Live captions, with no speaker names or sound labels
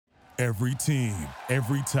Every team,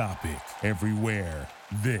 every topic, everywhere.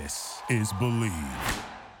 This is Believe.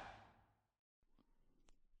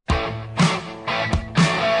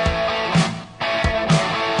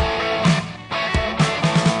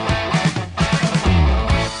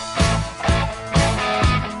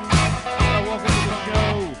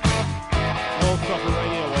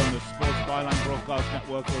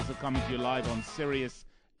 Network, also coming to you live on Sirius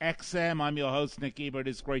XM. I'm your host, Nick Ebert.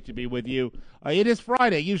 It's great to be with you. It is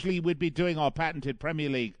Friday. Usually we'd be doing our patented Premier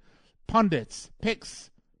League pundits, picks,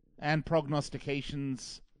 and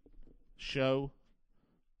prognostications show,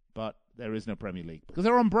 but there is no Premier League because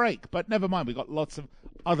they're on break. But never mind, we've got lots of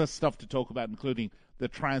other stuff to talk about, including the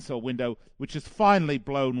transfer window, which is finally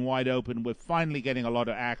blown wide open. We're finally getting a lot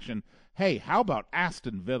of action. Hey, how about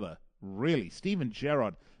Aston Villa? Really, Steven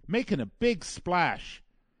Gerrard making a big splash.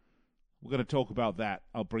 We're going to talk about that.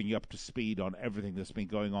 I'll bring you up to speed on everything that's been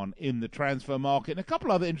going on in the transfer market. And a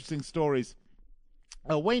couple other interesting stories.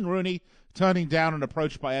 Wayne Rooney turning down an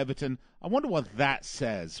approach by Everton. I wonder what that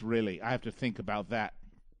says, really. I have to think about that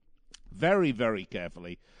very, very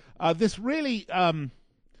carefully. This really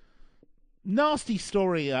nasty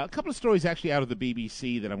story, a couple of stories actually out of the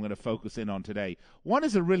BBC that I'm going to focus in on today. One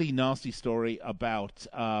is a really nasty story about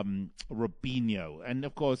Robinho, and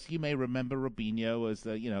of course you may remember Robinho as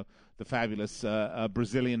the fabulous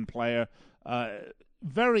Brazilian player.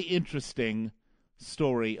 Very interesting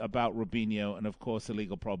story about Robinho, and of course the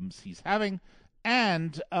legal problems he's having.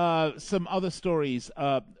 And some other stories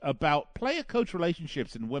about player-coach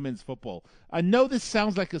relationships in women's football. I know this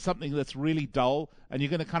sounds like something that's really dull, and you're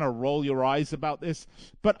going to kind of roll your eyes about this,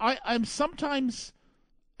 but I sometimes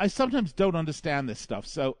don't understand this stuff.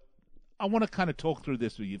 So I want to kind of talk through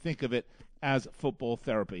this with you. Think of it as football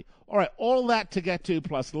therapy. All right, all that to get to,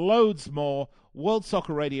 plus loads more. World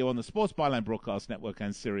Soccer Radio on the Sports Byline Broadcast Network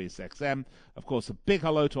and Sirius XM. Of course, a big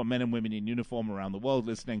hello to our men and women in uniform around the world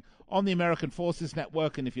listening on the American Forces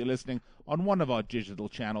Network, and if you're listening on one of our digital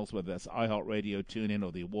channels, whether that's iHeartRadio, TuneIn,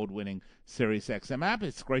 or the award-winning Sirius XM app,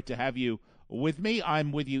 it's great to have you with me.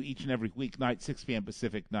 I'm with you each and every weeknight, 6 p.m.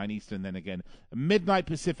 Pacific, 9 Eastern, then again midnight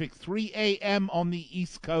Pacific, 3 a.m. on the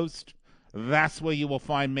East Coast. That's where you will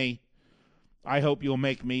find me. I hope you'll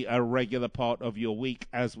make me a regular part of your week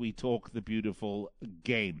as we talk the beautiful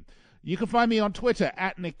game. You can find me on Twitter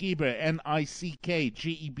at Nick Geber,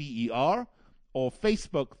 NickGeber, or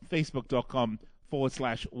Facebook,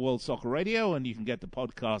 facebook.com/World Soccer Radio, and you can get the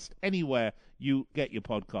podcast anywhere you get your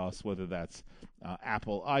podcasts, whether that's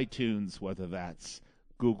Apple iTunes, whether that's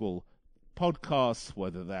Google Podcasts,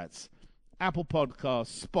 whether that's Apple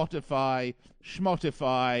Podcasts, Spotify,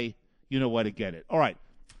 Schmotify, you know where to get it. All right.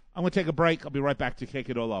 I'm going to take a break. I'll be right back to kick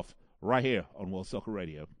it all off right here on World Soccer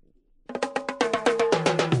Radio.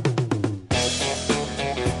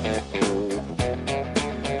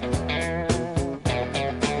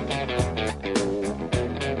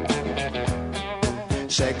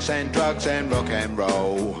 Sex and drugs and rock and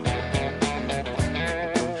roll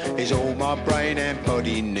is all my brain and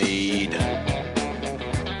body need.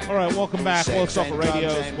 All right, welcome back. World Soccer Radio,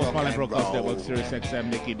 Sports Byline Broadcast Network, Sirius XM.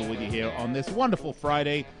 Nick Ebert with you here on this wonderful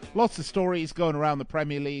Friday. Lots of stories going around the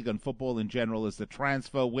Premier League and football in general as the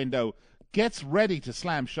transfer window gets ready to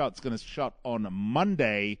slam shut. It's going to shut on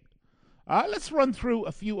Monday. Let's run through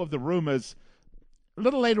a few of the rumors. A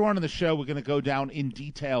little later on in the show, we're going to go down in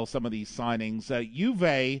detail some of these signings.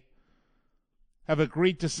 Juve have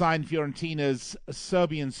agreed to sign Fiorentina's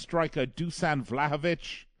Serbian striker Dusan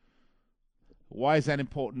Vlahovic. Why is that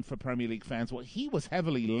important for Premier League fans? Well, he was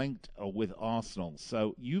heavily linked with Arsenal.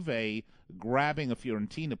 So Juve grabbing a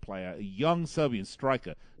Fiorentina player, a young Serbian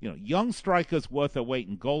striker. Young strikers worth their weight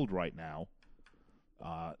in gold right now.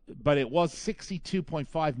 But it was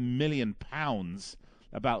 £62.5 million,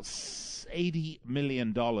 about $80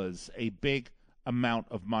 million, a big amount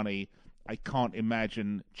of money. I can't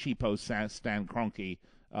imagine cheapo Stan Kroenke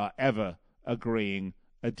ever agreeing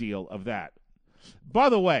a deal of that. By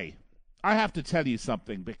the way, I have to tell you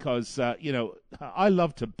something because, I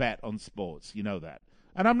love to bet on sports. You know that.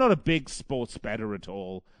 And I'm not a big sports bettor at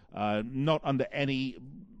all, not under any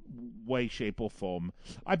way, shape, or form.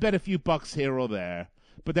 I bet a few bucks here or there,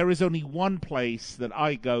 but there is only one place that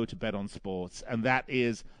I go to bet on sports, and that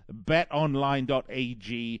is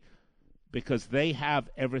BetOnline.ag, because they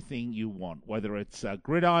have everything you want, whether it's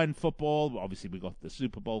gridiron football. Obviously, we've got the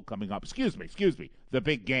Super Bowl coming up. Excuse me, the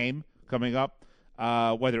big game coming up,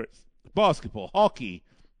 whether it's basketball, hockey,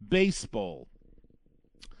 baseball,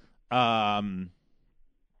 what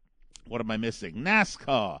am I missing?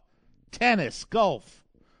 NASCAR, tennis, golf.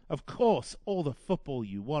 Of course, all the football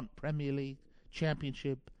you want. Premier League,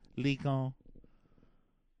 Championship, Ligue 1.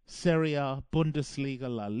 Serie A,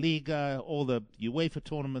 Bundesliga, La Liga, all the UEFA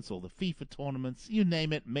tournaments, all the FIFA tournaments, you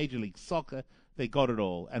name it, Major League Soccer, they got it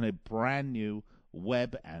all, and a brand new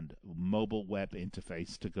web and mobile web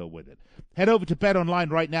interface to go with it. Head over to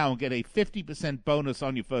BetOnline right now and get a 50% bonus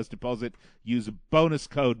on your first deposit. Use bonus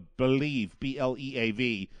code BELIEVE,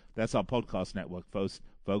 B-L-E-A-V. That's our podcast network, folks.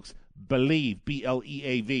 BELIEVE,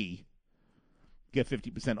 B-L-E-A-V. Get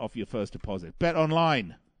 50% off your first deposit.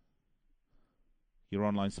 BetOnline, your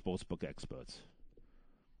online sportsbook experts.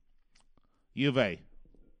 Juve,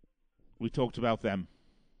 we talked about them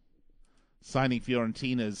signing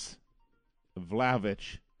Fiorentina's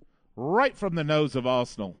Vlahovic right from the nose of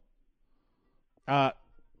Arsenal.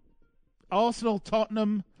 Arsenal,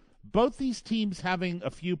 Tottenham, both these teams having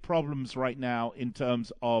a few problems right now in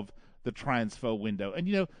terms of the transfer window. And,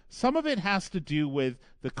 you know, some of it has to do with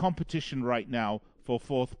the competition right now for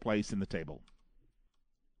fourth place in the table.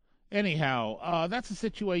 Anyhow, that's the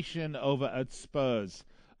situation over at Spurs.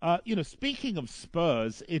 You know, speaking of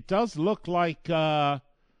Spurs, it does look like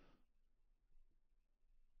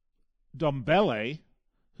Dombele,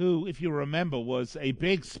 who, if you remember, was a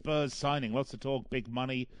big Spurs signing. Lots of talk, big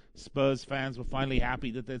money. Spurs fans were finally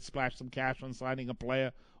happy that they'd splashed some cash on signing a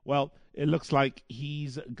player. Well, it looks like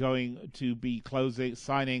he's going to be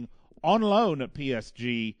signing on loan at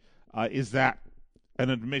PSG. Is that an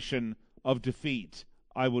admission of defeat?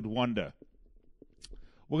 I would wonder.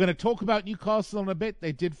 We're going to talk about Newcastle in a bit.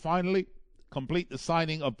 They did finally complete the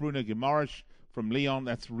signing of Bruno Guimaraes from Lyon.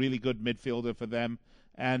 That's really good midfielder for them.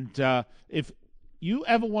 And if you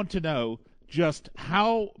ever want to know just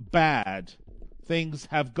how bad things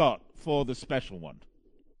have got for the special one,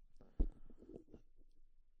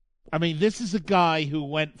 I mean, this is a guy who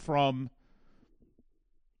went from,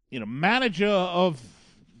 you know, manager of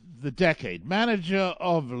the decade, manager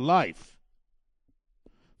of life,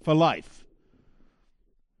 for life,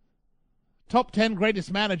 top 10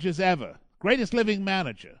 greatest managers ever, greatest living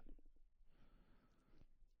manager.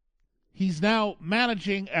 He's now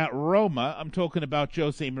managing at Roma. I'm talking about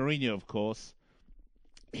Jose Mourinho, of course.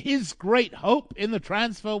 His great hope in the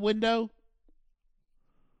transfer window?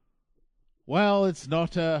 Well, it's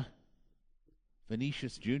not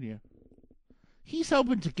Vinicius Jr. He's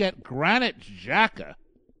hoping to get Granit Xhaka,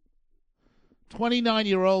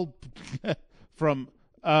 29-year-old from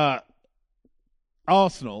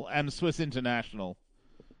Arsenal and Swiss international,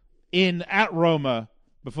 in at Roma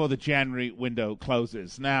before the January window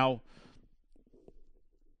closes. Now,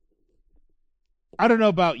 I don't know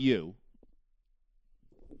about you,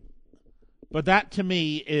 but that to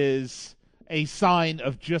me is a sign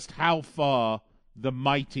of just how far the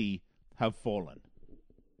mighty have fallen.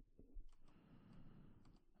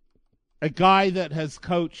 A guy that has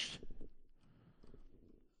coached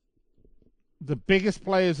the biggest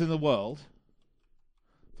players in the world,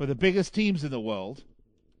 for the biggest teams in the world,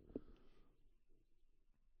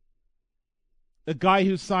 a guy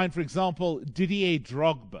who signed, for example, Didier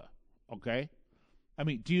Drogba, okay? I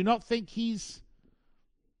mean, do you not think he's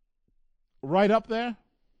right up there?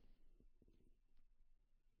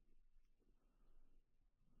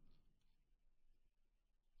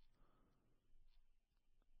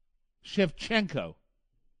 Shevchenko.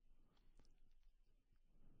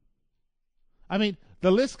 I mean,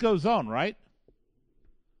 the list goes on, right?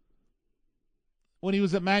 When he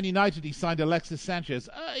was at Man United, he signed Alexis Sanchez.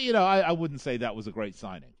 I wouldn't say that was a great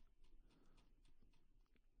signing.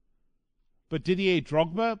 But Didier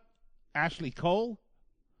Drogba, Ashley Cole,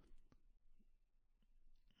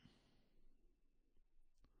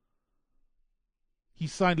 he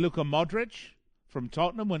signed Luka Modric from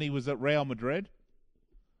Tottenham when he was at Real Madrid.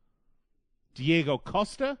 Diego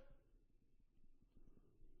Costa.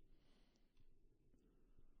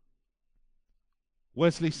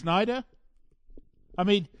 Wesley Sneijder. I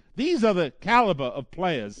mean, these are the caliber of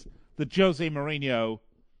players that Jose Mourinho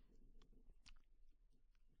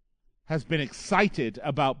has been excited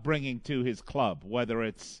about bringing to his club, whether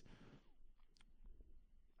it's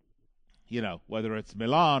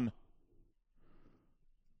Milan,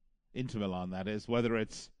 Inter Milan, that is, whether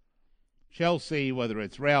it's Chelsea, whether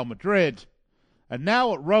it's Real Madrid. And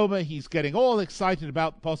now at Roma, he's getting all excited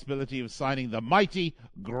about the possibility of signing the mighty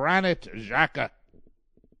Granit Xhaka,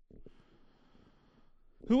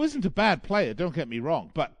 who isn't a bad player, don't get me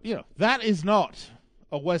wrong. But, that is not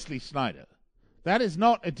a Wesley Sneijder. That is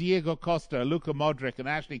not a Diego Costa, Luka Modric, and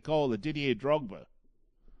Ashley Cole, a Didier Drogba.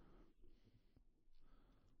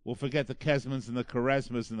 We'll forget the Kesmans and the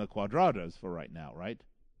Quaresmas and the Cuadrados for right now, right?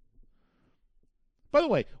 By the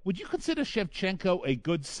way, would you consider Shevchenko a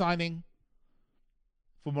good signing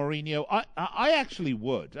for Mourinho? I actually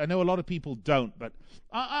would. I know a lot of people don't, but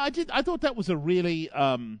I did. I thought that was a really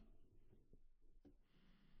I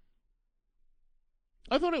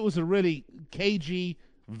thought it was a really cagey,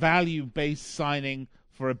 value-based signing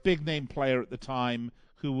for a big-name player at the time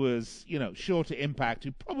who was, sure to impact,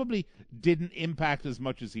 who probably didn't impact as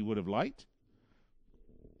much as he would have liked.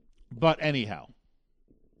 But anyhow,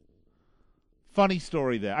 funny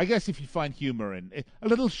story there. I guess if you find humor in it, a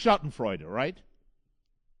little Schadenfreude, right?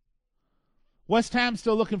 West Ham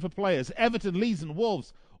still looking for players. Everton, Leeds, and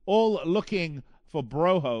Wolves all looking for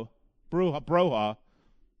Broha,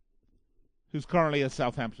 who's currently at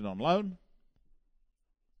Southampton on loan.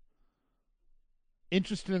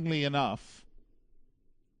 Interestingly enough,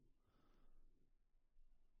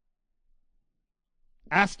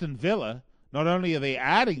 Aston Villa, not only are they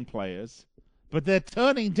adding players, but they're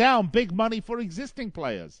turning down big money for existing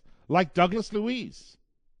players, like Douglas Luiz.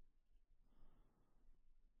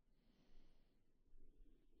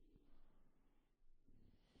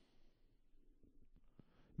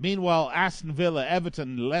 Meanwhile, Aston Villa,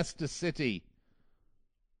 Everton, Leicester City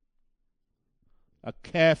are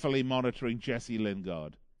carefully monitoring Jesse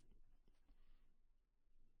Lingard,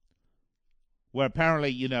 where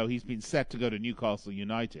apparently, he's been set to go to Newcastle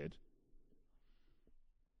United.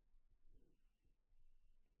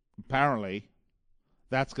 Apparently,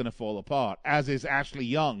 that's going to fall apart, as is Ashley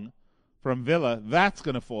Young from Villa. That's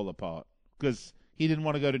going to fall apart because he didn't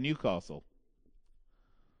want to go to Newcastle.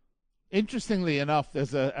 Interestingly enough,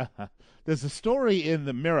 there's a story in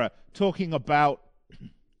the Mirror talking about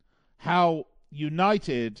how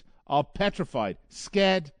United are petrified,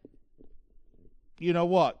 scared,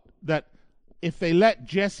 that if they let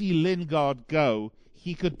Jesse Lingard go,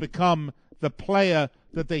 he could become the player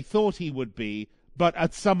that they thought he would be, but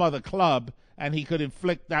at some other club, and he could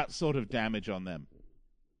inflict that sort of damage on them.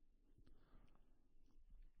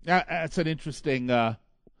 That's an interesting.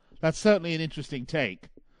 That's certainly an interesting take.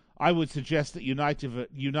 I would suggest that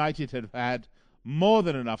United have had more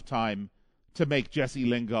than enough time to make Jesse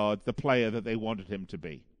Lingard the player that they wanted him to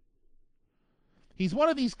be. He's one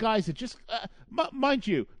of these guys that just, mind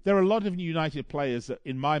you, there are a lot of United players that,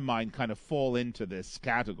 in my mind, kind of fall into this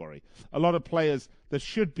category. A lot of players that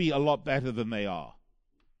should be a lot better than they are.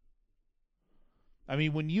 I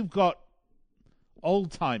mean, when you've got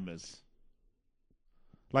old-timers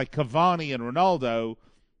like Cavani and Ronaldo,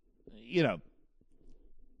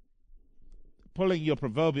 pulling your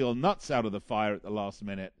proverbial nuts out of the fire at the last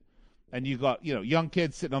minute, and you got, young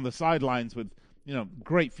kids sitting on the sidelines with,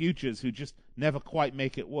 great futures who just never quite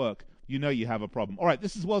make it work, you have a problem. All right,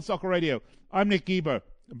 this is World Soccer Radio. I'm Nick Geber.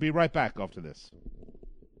 I'll be right back after this.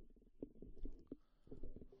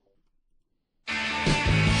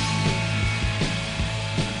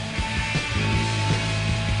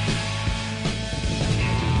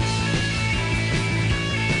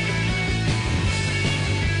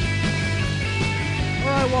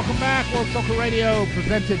 All right, welcome back. World Soccer Radio,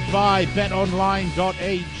 presented by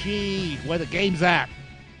BetOnline.ag, where the game's at.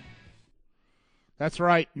 That's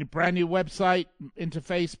right, brand new website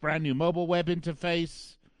interface, brand new mobile web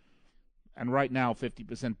interface. And right now,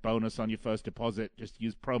 50% bonus on your first deposit. Just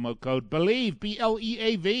use promo code BELIEVE,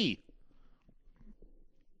 BLEAV.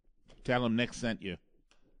 Tell them Nick sent you.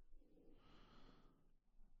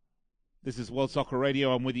 This is World Soccer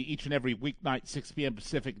Radio. I'm with you each and every weeknight, 6 p.m.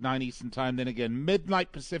 Pacific, 9 Eastern Time. Then again,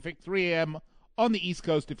 midnight Pacific, 3 a.m. on the East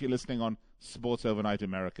Coast if you're listening on Sports Overnight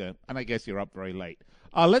America. And I guess you're up very late.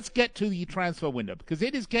 Let's get to the transfer window because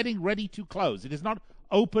it is getting ready to close. It is not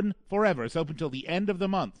open forever. It's open till the end of the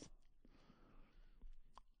month.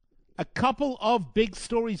 A couple of big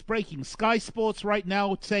stories breaking. Sky Sports right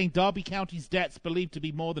now saying Derby County's debts believed to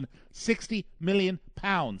be more than £60 million.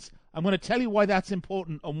 I'm going to tell you why that's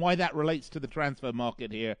important and why that relates to the transfer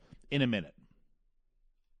market here in a minute.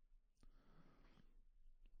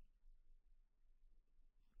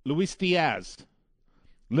 Luis Diaz.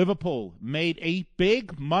 Liverpool made a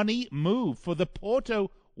big money move for the Porto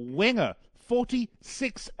winger.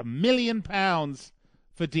 £46 million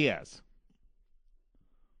for Diaz.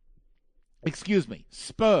 Excuse me.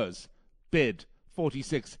 Spurs bid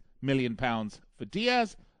 £46 million for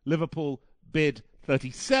Diaz. Liverpool bid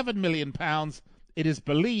 £37 million. It is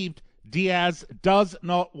believed Diaz does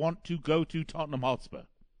not want to go to Tottenham Hotspur.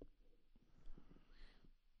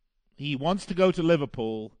 He wants to go to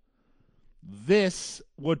Liverpool. This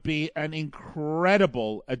would be an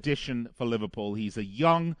incredible addition for Liverpool. He's a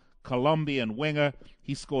young Colombian winger.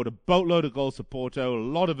 He scored a boatload of goals for Porto, a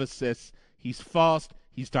lot of assists. He's fast.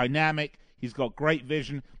 He's dynamic. He's got great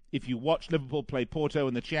vision. If you watch Liverpool play Porto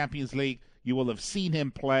in the Champions League, you will have seen him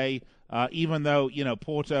play. Even though,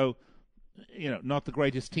 Porto not the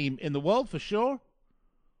greatest team in the world for sure.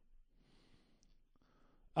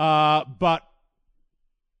 But,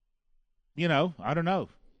 I don't know.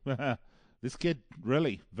 This kid,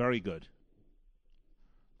 really, very good.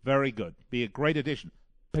 Very good. Be a great addition.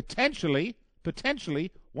 Potentially,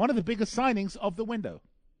 one of the biggest signings of the window.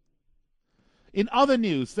 In other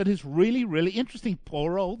news that is really, really interesting,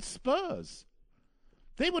 poor old Spurs.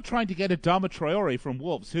 They were trying to get Adama Traore from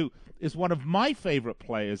Wolves, who is one of my favorite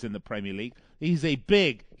players in the Premier League. He's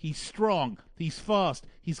he's strong, he's fast,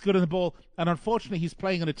 he's good on the ball, and unfortunately he's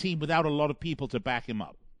playing on a team without a lot of people to back him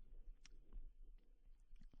up.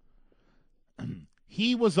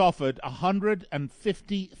 He was offered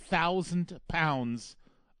 £150,000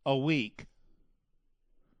 a week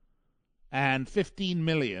and 15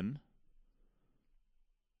 million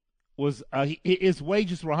was his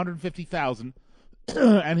wages were 150,000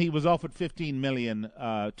 and he was offered 15 million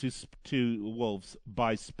to Wolves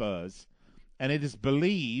by Spurs, and it is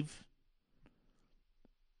believed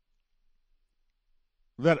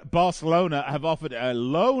that Barcelona have offered a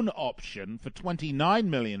loan option for £29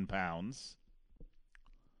 million.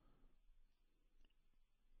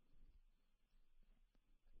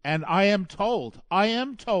 And I am told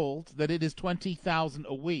that it is 20,000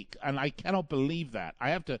 a week, and I cannot believe that. I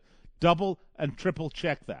have to double and triple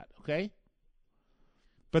check that, okay?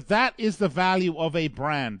 But that is the value of a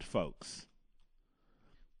brand, folks.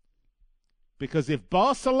 Because if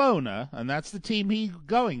Barcelona, and that's the team he's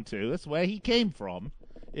going to, that's where he came from,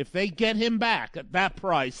 if they get him back at that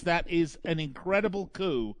price, that is an incredible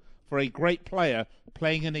coup for a great player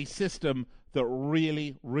playing in a system that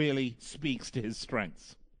really, really speaks to his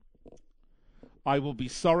strengths. I will be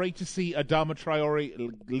sorry to see Adama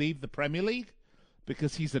Traore leave the Premier League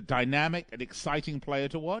because he's a dynamic and exciting player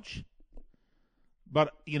to watch.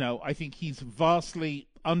 But, I think he's vastly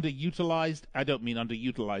underutilized. I don't mean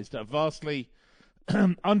underutilized, vastly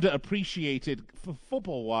underappreciated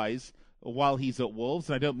football-wise while he's at Wolves.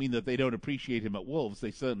 And I don't mean that they don't appreciate him at Wolves. They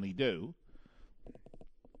certainly do.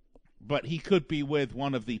 But he could be with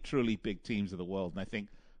one of the truly big teams of the world. And I think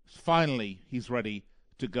finally he's ready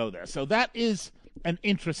to go there. So that is an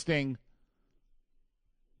interesting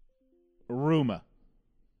rumor.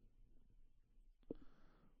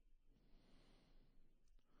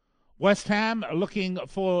 West Ham are looking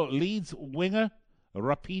for Leeds winger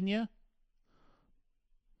Raphinha.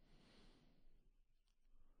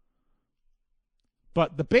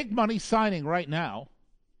 But the big money signing right now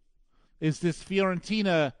is this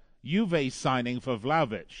Fiorentina Juve signing for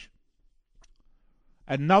Vlahovic.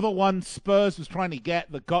 Another one Spurs was trying to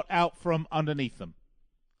get that got out from underneath them.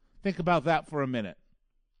 Think about that for a minute.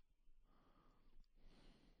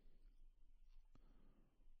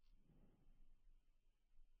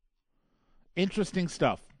 Interesting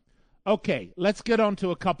stuff. Okay, let's get on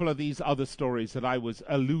to a couple of these other stories that I was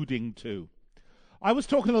alluding to. I was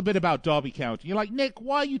talking a little bit about Derby County. You're like, Nick,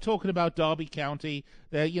 why are you talking about Derby County?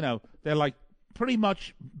 They're like pretty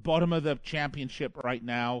much bottom of the championship right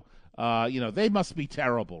now. They must be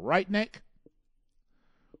terrible, right, Nick?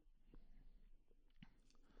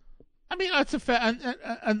 I mean, that's a fair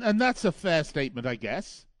and that's a fair statement, I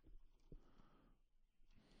guess.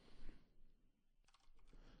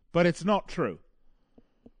 But it's not true.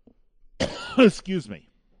 Excuse me.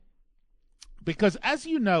 Because as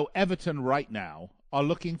you know, Everton right now are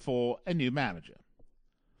looking for a new manager.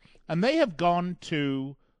 And they have gone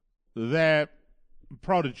to their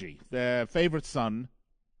prodigy, their favorite son,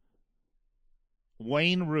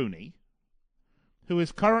 Wayne Rooney, who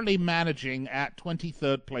is currently managing at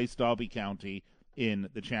 23rd place Derby County in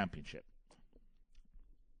the championship.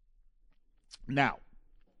 Now,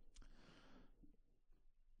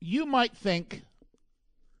 you might think,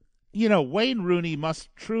 Wayne Rooney must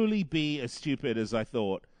truly be as stupid as I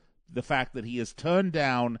thought. The fact that he has turned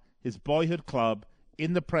down his boyhood club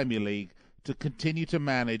in the Premier League to continue to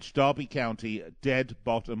manage Derby County, dead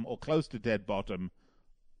bottom or close to dead bottom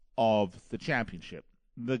of the championship.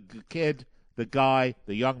 The kid, the guy,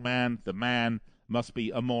 the young man, the man must be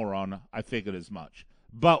a moron. I figured as much.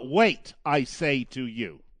 But wait, I say to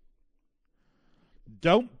you.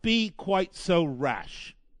 Don't be quite so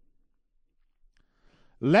rash.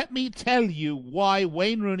 Let me tell you why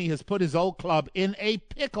Wayne Rooney has put his old club in a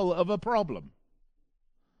pickle of a problem.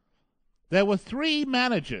 There were 3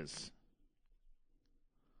 managers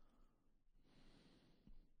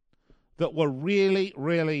that were really,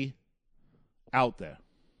 really out there.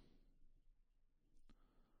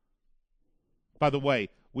 By the way,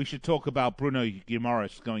 we should talk about Bruno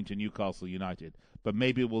Guimaraes going to Newcastle United, but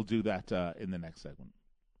maybe we'll do that in the next segment.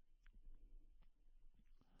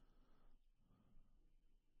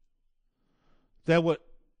 There were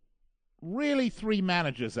really three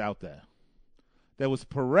managers out there. There was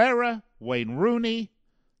Pereira, Wayne Rooney,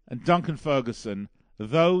 and Duncan Ferguson.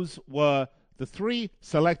 Those were the three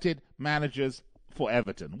selected managers for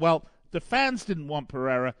Everton. Well, the fans didn't want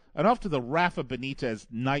Pereira, and after the Rafa Benitez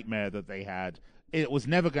nightmare that they had, it was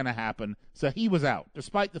never going to happen, so he was out,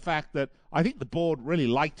 despite the fact that I think the board really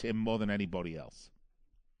liked him more than anybody else.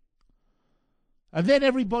 And then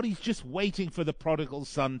everybody's just waiting for the prodigal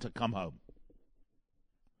son to come home.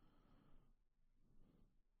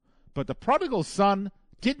 But the prodigal son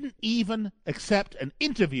didn't even accept an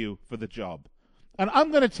interview for the job. And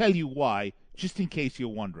I'm going to tell you why, just in case you're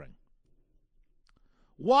wondering.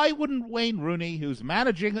 Why wouldn't Wayne Rooney, who's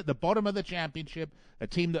managing at the bottom of the championship, a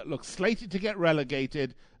team that looks slated to get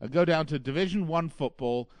relegated and go down to Division 1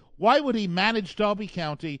 football, why would he manage Derby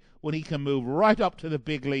County when he can move right up to the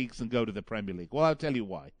big leagues and go to the Premier League? Well, I'll tell you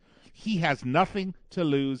why. He has nothing to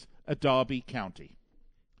lose at Derby County.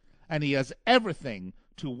 And he has everything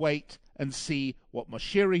to wait and see what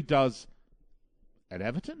Moshiri does at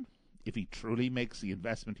Everton, if he truly makes the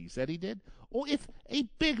investment he said he did, or if a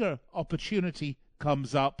bigger opportunity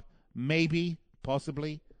comes up, maybe,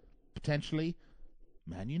 possibly, potentially,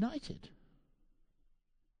 Man United.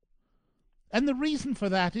 And the reason for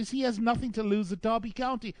that is he has nothing to lose at Derby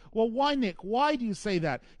County. Well, why, Nick? Why do you say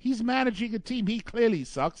that? He's managing a team. He clearly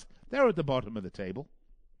sucks. They're at the bottom of the table.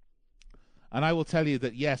 And I will tell you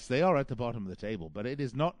that, yes, they are at the bottom of the table, but it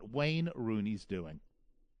is not Wayne Rooney's doing.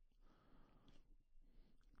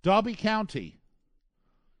 Derby County,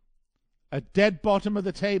 a dead bottom of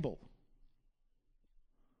the table,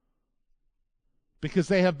 because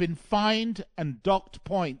they have been fined and docked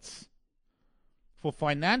points for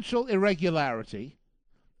financial irregularity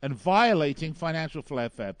and violating financial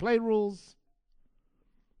fair play rules.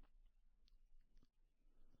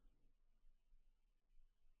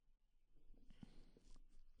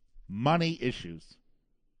 Money issues.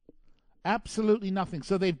 Absolutely nothing.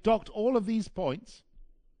 So they've docked all of these points.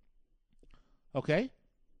 Okay?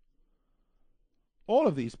 All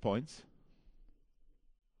of these points.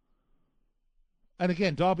 And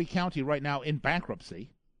again, Derby County right now in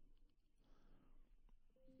bankruptcy.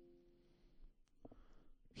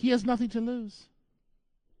 He has nothing to lose.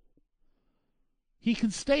 He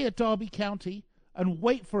can stay at Derby County and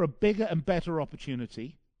wait for a bigger and better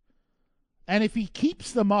opportunity. And if he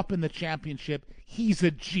keeps them up in the championship, he's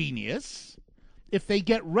a genius. If they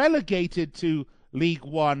get relegated to League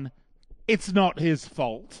One, it's not his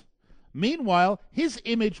fault. Meanwhile, his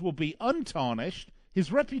image will be untarnished,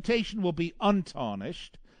 his reputation will be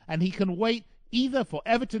untarnished, and he can wait either for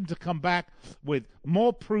Everton to come back with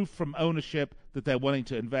more proof from ownership that they're willing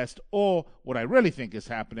to invest, or what I really think is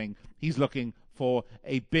happening, he's looking for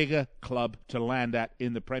a bigger club to land at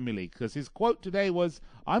in the Premier League. Because his quote today was,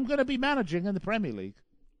 I'm going to be managing in the Premier League.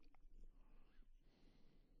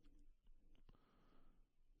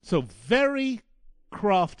 So very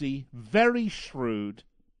crafty, very shrewd,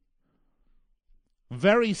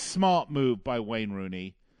 very smart move by Wayne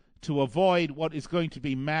Rooney to avoid what is going to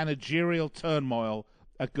be managerial turmoil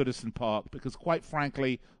at Goodison Park, because quite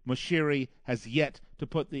frankly, Moshiri has yet to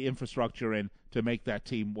put the infrastructure in to make that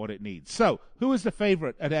team what it needs. So, who is the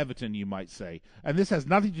favorite at Everton, you might say? And this has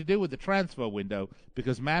nothing to do with the transfer window,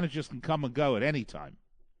 because managers can come and go at any time.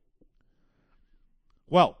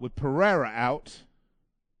 Well, with Pereira out,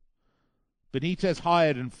 Benitez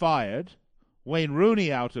hired and fired, Wayne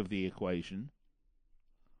Rooney out of the equation,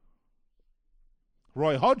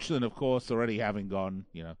 Roy Hodgson, of course, already having gone,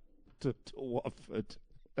 to Watford.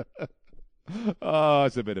 Oh,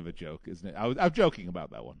 it's a bit of a joke, isn't it? I'm joking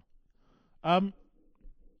about that one.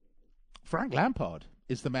 Frank Lampard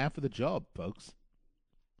is the man for the job, folks.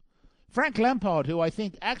 Frank Lampard, who I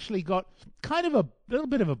think actually got kind of a little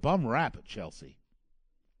bit of a bum rap at Chelsea.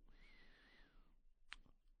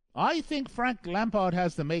 I think Frank Lampard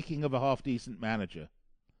has the making of a half-decent manager.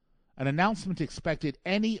 An announcement expected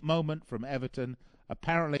any moment from Everton.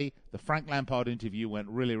 Apparently, the Frank Lampard interview went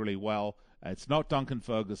really, really well. It's not Duncan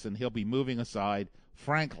Ferguson. He'll be moving aside.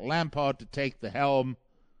 Frank Lampard to take the helm.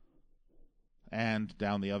 And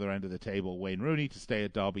down the other end of the table, Wayne Rooney to stay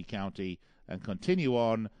at Derby County and continue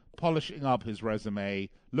on polishing up his resume,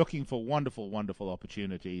 looking for wonderful, wonderful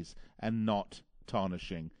opportunities, and not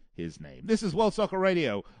tarnishing his name. This is World Soccer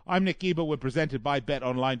Radio. I'm Nick Geber. We're presented by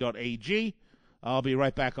BetOnline.ag. I'll be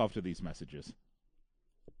right back after these messages.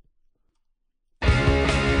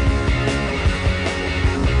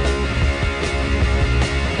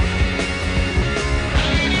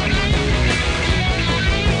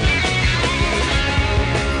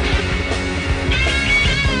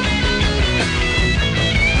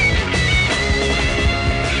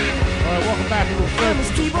 Welcome back to the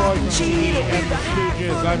show. boys from the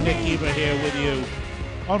Stooges. I'm Nick Eber here with you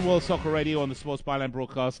on World Soccer Radio on the Sports Byline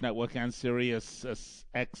Broadcast Network and Sirius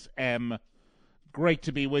XM. Great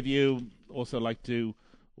to be with you. Also like to,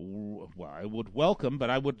 well, I would welcome, but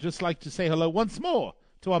I would just like to say hello once more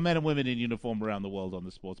to our men and women in uniform around the world on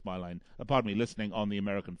the Sports Byline, listening on the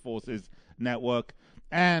American Forces Network.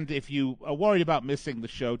 And if you are worried about missing the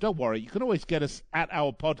show, don't worry. You can always get us at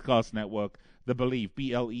our podcast network, the Believe,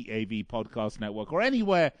 BLEAV Podcast Network, or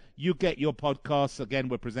anywhere you get your podcasts. Again,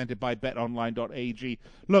 we're presented by BetOnline.ag.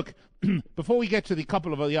 Look, before we get to the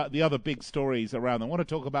couple of the other big stories around, I want to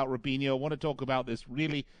talk about Robinho. I want to talk about this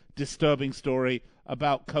really disturbing story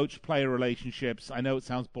about coach-player relationships. I know it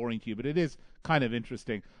sounds boring to you, but it is kind of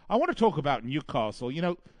interesting. I want to talk about Newcastle. You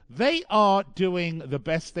know, they are doing the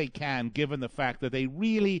best they can given the fact that they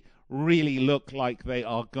really, really look like they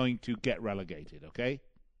are going to get relegated, okay?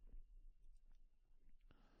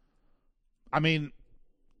 I mean,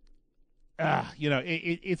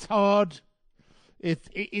 it's hard.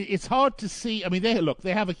 It's hard to see. I mean,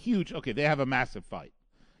 they have a massive fight.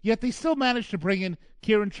 Yet they still managed to bring in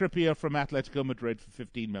Kieran Trippier from Atletico Madrid for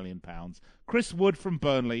 £15 million. Chris Wood from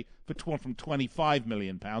Burnley from £25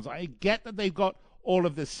 million. I get that they've got all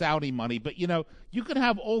of this Saudi money, but you can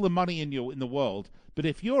have all the money in the world, but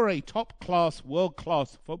if you're a top-class,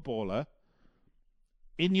 world-class footballer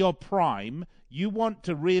in your prime, you want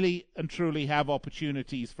to really and truly have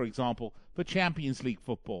opportunities, for example, for Champions League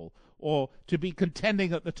football, or to be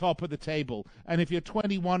contending at the top of the table. And if you're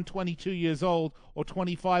 21, 22 years old, or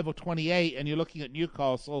 25 or 28, and you're looking at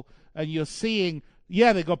Newcastle, and you're seeing,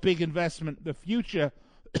 they've got big investment, the future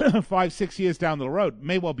 5-6 years down the road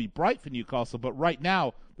may well be bright for Newcastle, but right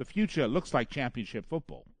now the future looks like Championship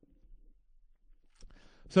football.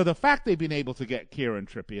 So the fact they've been able to get Kieran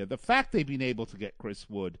Trippier, the fact they've been able to get Chris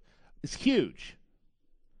Wood is huge.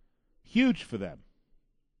 Huge for them.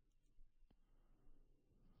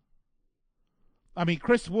 I mean,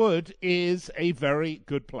 Chris Wood is a very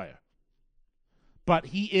good player, but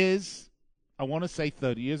he is, I want to say,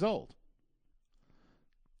 30 years old.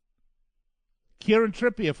 Kieran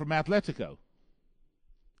Trippier from Atletico.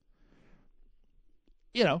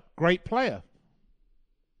 Great player.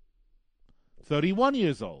 31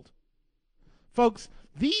 years old. Folks,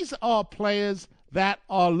 these are players that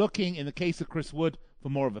are looking, in the case of Chris Wood, for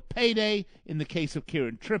more of a payday. In the case of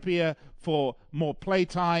Kieran Trippier, for more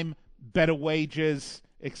playtime, better wages,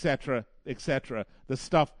 etc., etc. The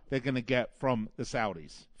stuff they're going to get from the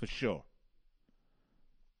Saudis, for sure.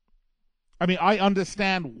 I mean, I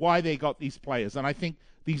understand why they got these players, and I think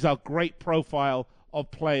these are great profile of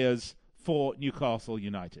players for Newcastle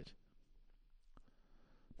United.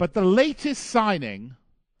 But the latest signing,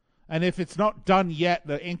 and if it's not done yet,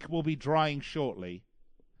 the ink will be drying shortly,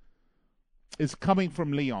 is coming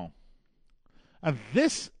from Lyon. And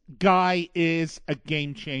this guy is a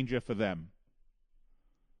game changer for them.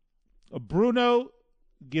 Bruno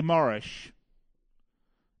Guimaraes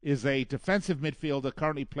is a defensive midfielder,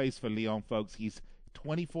 currently plays for Lyon, folks. He's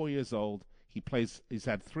 24 years old. He's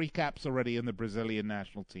had 3 caps already in the Brazilian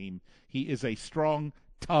national team. He is a strong,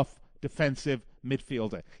 tough, defensive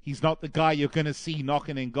midfielder. He's not the guy you're going to see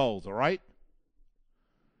knocking in goals, all right?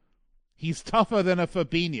 He's tougher than a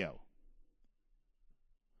Fabinho.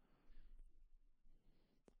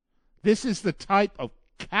 This is the type of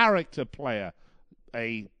character player,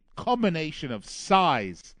 a combination of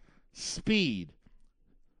size, speed,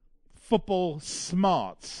 football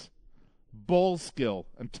smarts, ball skill,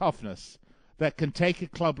 and toughness that can take a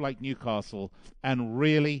club like Newcastle and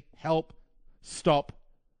really help stop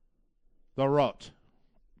the rot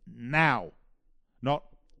now. Not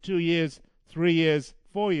 2 years, 3 years,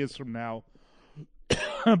 4 years from now,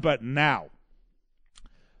 but now.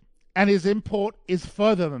 And his import is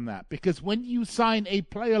further than that, because when you sign a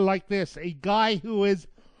player like this, a guy who is,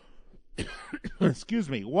 excuse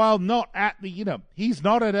me, while not at the, he's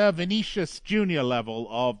not at a Vinicius Jr. level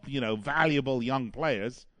of, valuable young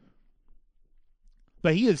players,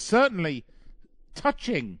 but he is certainly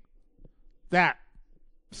touching that,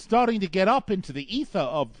 starting to get up into the ether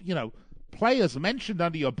of, players mentioned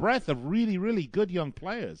under your breath of really, really good young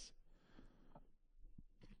players.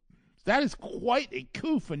 That is quite a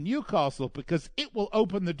coup for Newcastle, because it will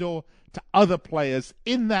open the door to other players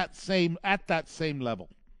at that same level.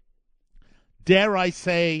 Dare I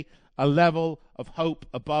say, a level of hope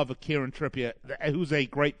above a Kieran Trippier, who's a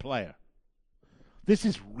great player. This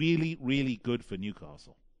is really, really good for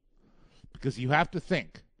Newcastle, because you have to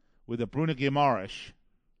think, with a Bruno Guimaraes,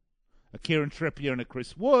 a Kieran Trippier, and a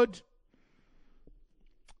Chris Wood,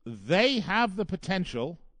 they have the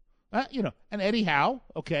potential, and Eddie Howe,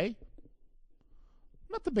 okay.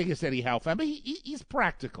 Not the biggest Eddie Howe fan, but he's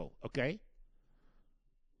practical, okay?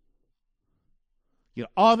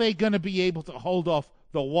 Are they going to be able to hold off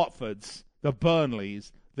the Watfords, the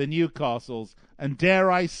Burnleys, the Newcastles, and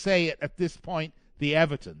dare I say it at this point, the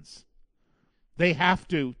Evertons? They have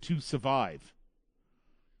to survive.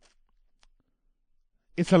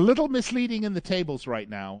 It's a little misleading in the tables right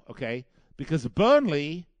now, okay? Because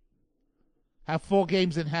Burnley have 4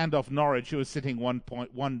 games in hand off Norwich, who are sitting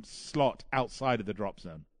 1 slot outside of the drop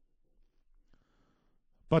zone.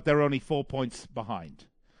 But they're only 4 points behind.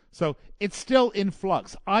 So it's still in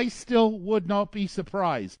flux. I still would not be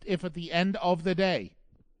surprised if at the end of the day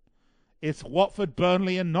it's Watford,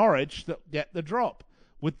 Burnley, and Norwich that get the drop.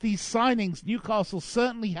 With these signings, Newcastle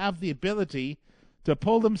certainly have the ability to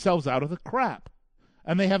pull themselves out of the crap.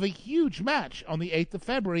 And they have a huge match on the 8th of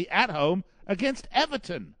February at home against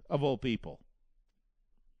Everton, of all people.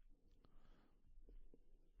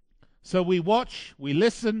 So we watch, we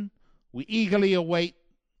listen, we eagerly await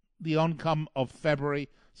the oncome of February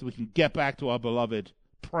so we can get back to our beloved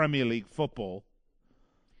Premier League football.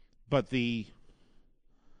 But the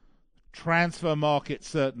transfer market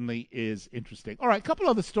certainly is interesting. All right, a couple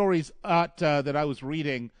other stories that I was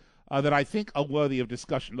reading that I think are worthy of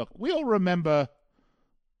discussion. Look, we all remember,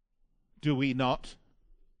 do we not,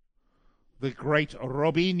 the great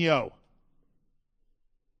Robinho,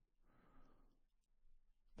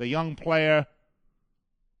 the young player,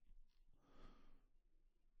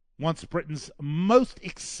 once Britain's most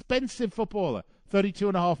expensive footballer,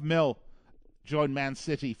 32.5 mil, joined Man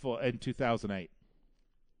City in 2008.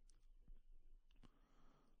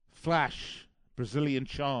 Flash, Brazilian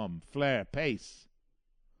charm, flair, pace.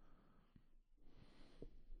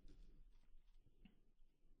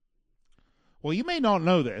 Well, you may not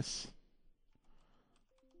know this,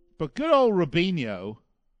 but good old Robinho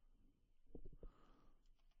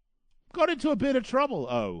got into a bit of trouble,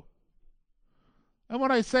 And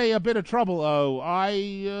when I say a bit of trouble,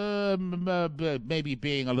 I maybe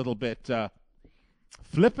being a little bit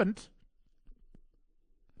flippant.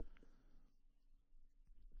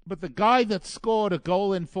 But the guy that scored a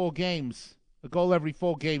goal in 4 games, a goal every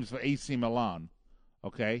 4 games for AC Milan,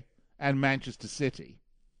 okay, and Manchester City,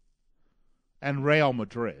 and Real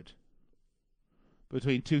Madrid,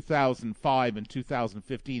 between 2005 and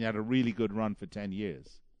 2015, had a really good run for 10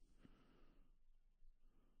 years,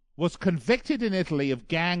 was convicted in Italy of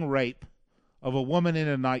gang rape of a woman in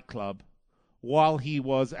a nightclub while he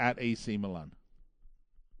was at AC Milan.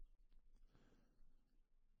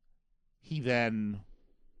 He then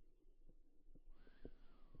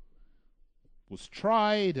was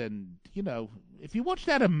tried, and, if you watch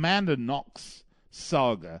that Amanda Knox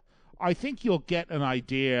saga, I think you'll get an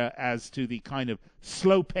idea as to the kind of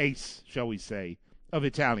slow pace, shall we say, of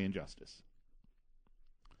Italian justice.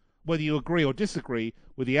 Whether you agree or disagree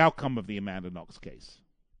with the outcome of the Amanda Knox case.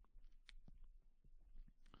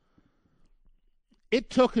 It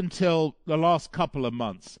took until the last couple of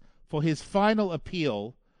months for his final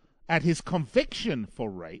appeal at his conviction for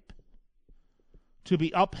rape to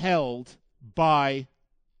be upheld by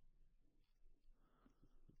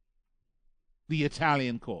the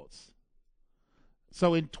Italian courts.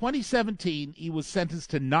 So in 2017, he was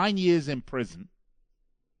sentenced to 9 years in prison.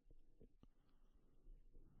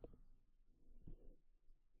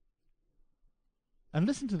 And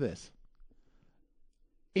listen to this.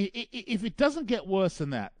 If it doesn't get worse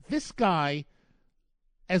than that, this guy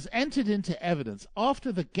has entered into evidence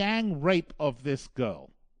after the gang rape of this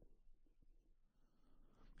girl.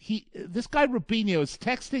 This guy Robinho is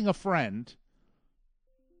texting a friend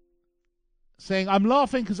saying, "I'm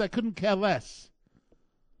laughing because I couldn't care less.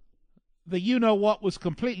 The you-know-what was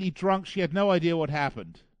completely drunk. She had no idea what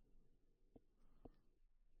happened."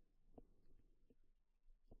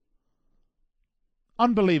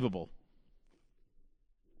 Unbelievable.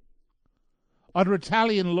 Under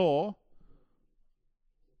Italian law,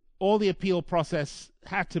 all the appeal process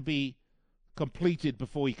had to be completed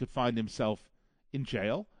before he could find himself in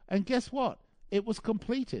jail. And guess what? It was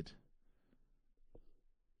completed.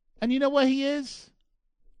 And you know where he is?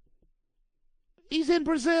 He's in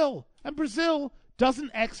Brazil. And Brazil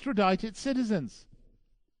doesn't extradite its citizens.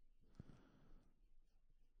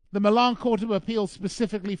 The Milan Court of Appeal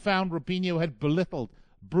specifically found Robinho had belittled,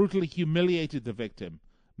 brutally humiliated the victim,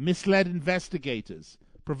 misled investigators,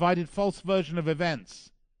 provided false version of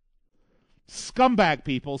events. Scumbag,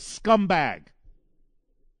 people, scumbag.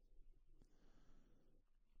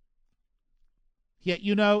 Yet,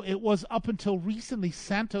 it was up until recently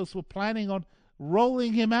Santos were planning on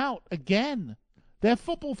rolling him out again. Their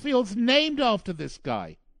football field's named after this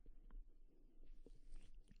guy.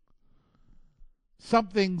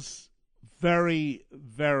 Something's very,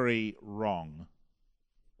 very wrong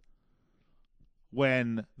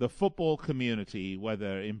when the football community,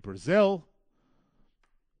 whether in Brazil,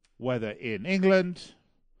 whether in England,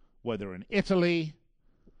 whether in Italy,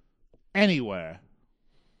 anywhere,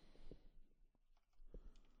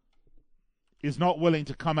 is not willing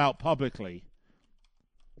to come out publicly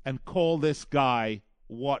and call this guy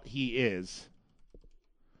what he is.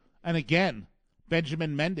 And again,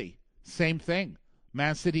 Benjamin Mendy, same thing.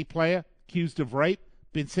 Man City player, accused of rape,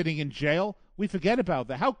 been sitting in jail. We forget about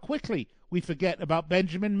that. How quickly we forget about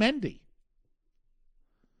Benjamin Mendy.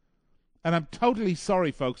 And I'm totally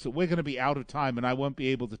sorry, folks, that we're going to be out of time and I won't be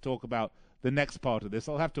able to talk about the next part of this.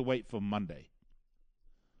 I'll have to wait for Monday.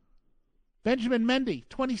 Benjamin Mendy,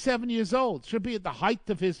 27 years old, should be at the height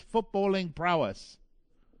of his footballing prowess.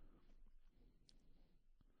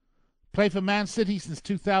 Played for Man City since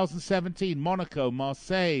 2017, Monaco,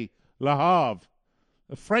 Marseille, Le Havre,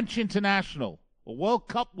 a French international, a World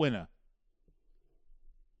Cup winner.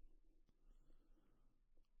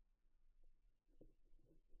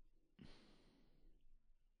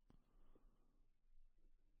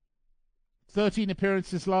 "13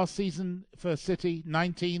 appearances last season for City,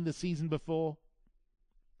 19 the season before.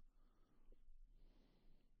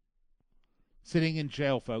 Sitting in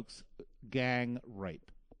jail, folks. Gang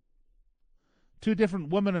rape. 2 different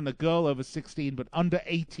women and a girl over 16, but under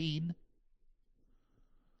 18.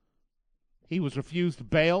 He was refused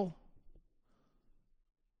bail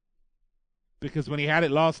because when he had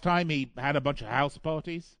it last time, he had a bunch of house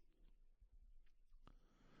parties.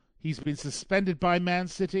 He's been suspended by Man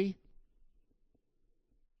City.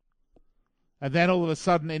 And then all of a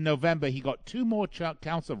sudden in November, he got 2 more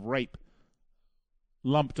counts of rape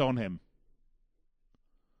lumped on him.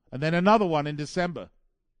 And then another one in December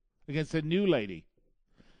against a new lady.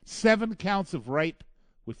 7 counts of rape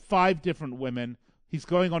with 5 different women. He's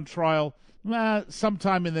going on trial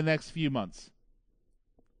sometime in the next few months.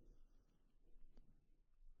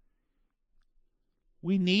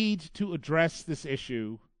 We need to address this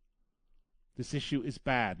issue. This issue is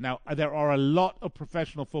bad. Now, there are a lot of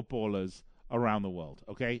professional footballers around the world,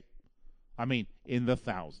 okay? I mean, in the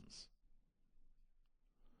thousands.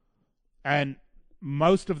 And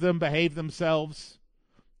most of them behave themselves,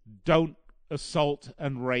 don't assault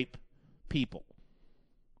and rape people.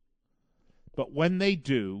 But when they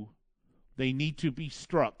do, they need to be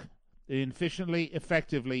struck efficiently,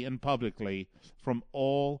 effectively, and publicly from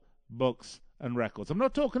all books and records. I'm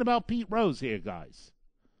not talking about Pete Rose here, guys.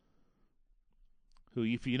 Who,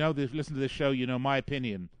 if you know this, listen to this show, you know my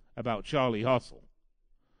opinion about Charlie Hustle.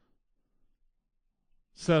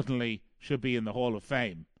 Certainly should be in the Hall of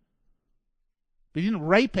Fame. But he didn't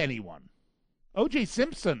rape anyone. O.J.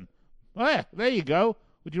 Simpson. Oh, yeah, there you go.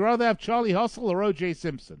 Would you rather have Charlie Hustle or O.J.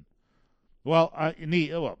 Simpson? Well,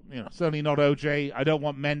 certainly not O.J. I don't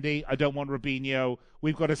want Mendy. I don't want Rubinho.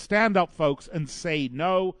 We've got to stand up, folks, and say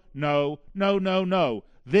no, no, no, no, no.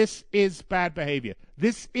 This is bad behavior.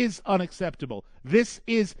 This is unacceptable. This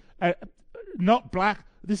is not black.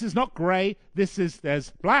 This is not gray.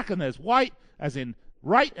 There's black and there's white, as in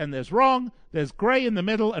right and there's wrong. There's gray in the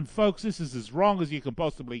middle, and folks, this is as wrong as you can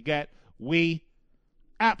possibly get. We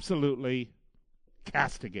absolutely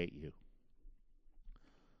castigate you.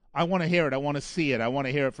 I want to hear it. I want to see it. I want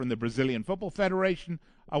to hear it from the Brazilian Football Federation.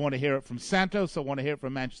 I want to hear it from Santos. I want to hear it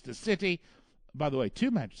from Manchester City. By the way,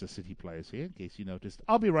 2 Manchester City players here, in case you noticed.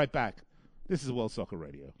 I'll be right back. This is World Soccer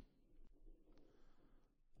Radio.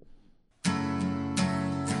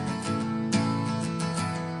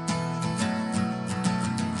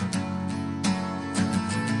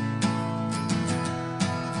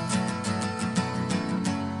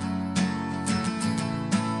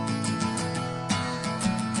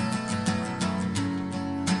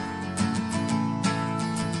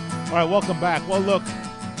 All right, welcome back. Well, look,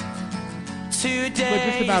 we're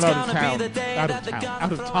just about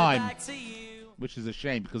out of time, which is a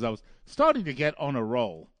shame because I was starting to get on a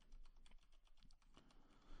roll.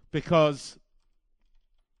 Because,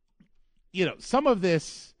 some of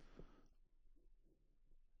this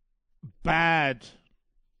bad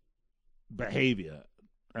behavior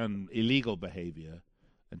and illegal behavior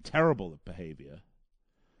and terrible behavior,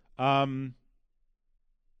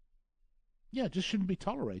 just shouldn't be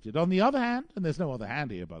tolerated. On the other hand, and there's no other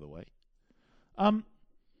hand here, by the way,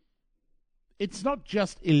 it's not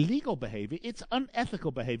just illegal behavior, it's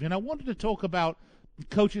unethical behavior. And I wanted to talk about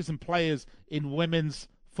coaches and players in women's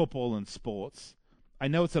football and sports. I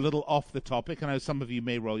know it's a little off the topic, and I know some of you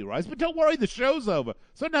may roll your eyes, but don't worry, the show's over,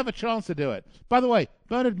 so I don't have a chance to do it. By the way,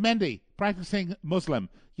 Bernard Mendy, practicing Muslim,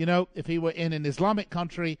 if he were in an Islamic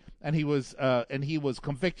country and he was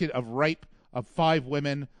convicted of rape of 5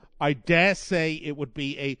 women, I dare say it would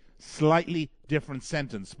be a slightly different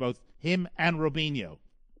sentence, both him and Robinho.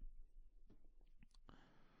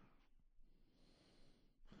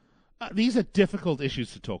 These are difficult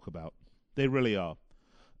issues to talk about. They really are.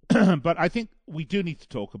 But I think we do need to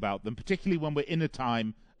talk about them, particularly when we're in a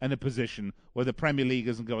time and a position where the Premier League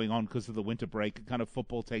isn't going on because of the winter break and kind of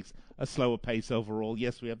football takes a slower pace overall.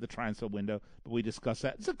 Yes, we have the transfer window, but we discuss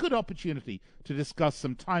that. It's a good opportunity to discuss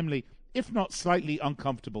some timely, if not slightly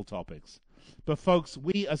uncomfortable topics. But folks,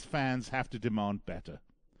 we as fans have to demand better.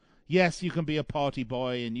 Yes, you can be a party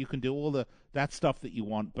boy and you can do all that stuff that you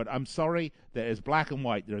want, but I'm sorry, there is black and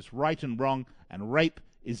white. There is right and wrong, and rape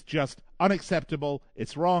is just unacceptable.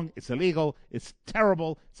 It's wrong, it's illegal, it's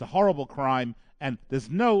terrible, it's a horrible crime, and there's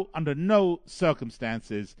under no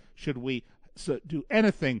circumstances should we do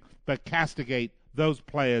anything but castigate those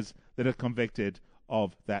players that are convicted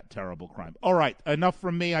of that terrible crime. All right, enough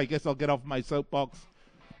from me. I guess I'll get off my soapbox.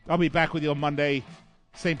 I'll be back with you on Monday.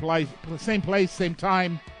 Same place, same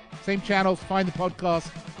time, same channels. Find the podcast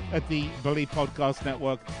at the Believe Podcast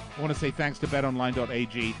Network. I want to say thanks to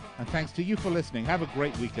BetOnline.ag, and thanks to you for listening. Have a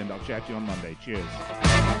great weekend. I'll chat to you on Monday. Cheers.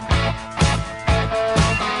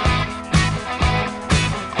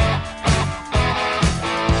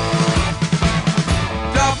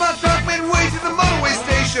 Drop my truck midway to the motorway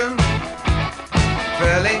station.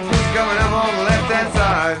 Fairlane crews coming up on the left-hand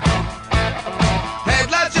side.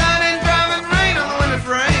 Headlight shining, driving rain on the window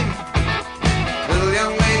frame. Little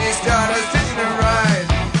young lady started stitching a ride.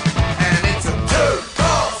 And it's a 2,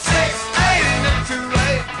 4, 6, 8, and never too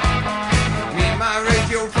late. Me and my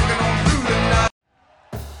radio trucking on through the night.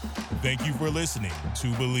 Thank you for listening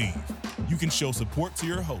to Believe. You can show support to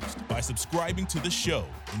your host by subscribing to the show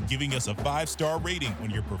and giving us a 5-star rating on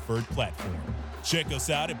your preferred platform. Check us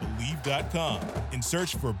out at Believe.com and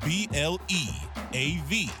search for BLEAV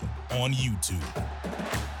on YouTube.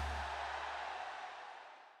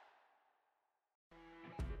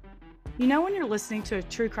 You know when you're listening to a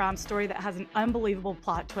true crime story that has an unbelievable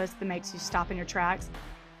plot twist that makes you stop in your tracks?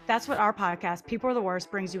 That's what our podcast, People Are the Worst,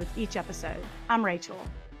 brings you with each episode. I'm Rachel.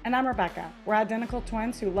 And I'm Rebecca. We're identical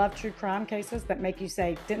twins who love true crime cases that make you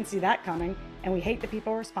say, didn't see that coming, and we hate the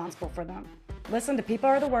people responsible for them. Listen to People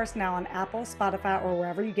Are the Worst now on Apple, Spotify, or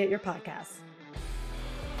wherever you get your podcasts.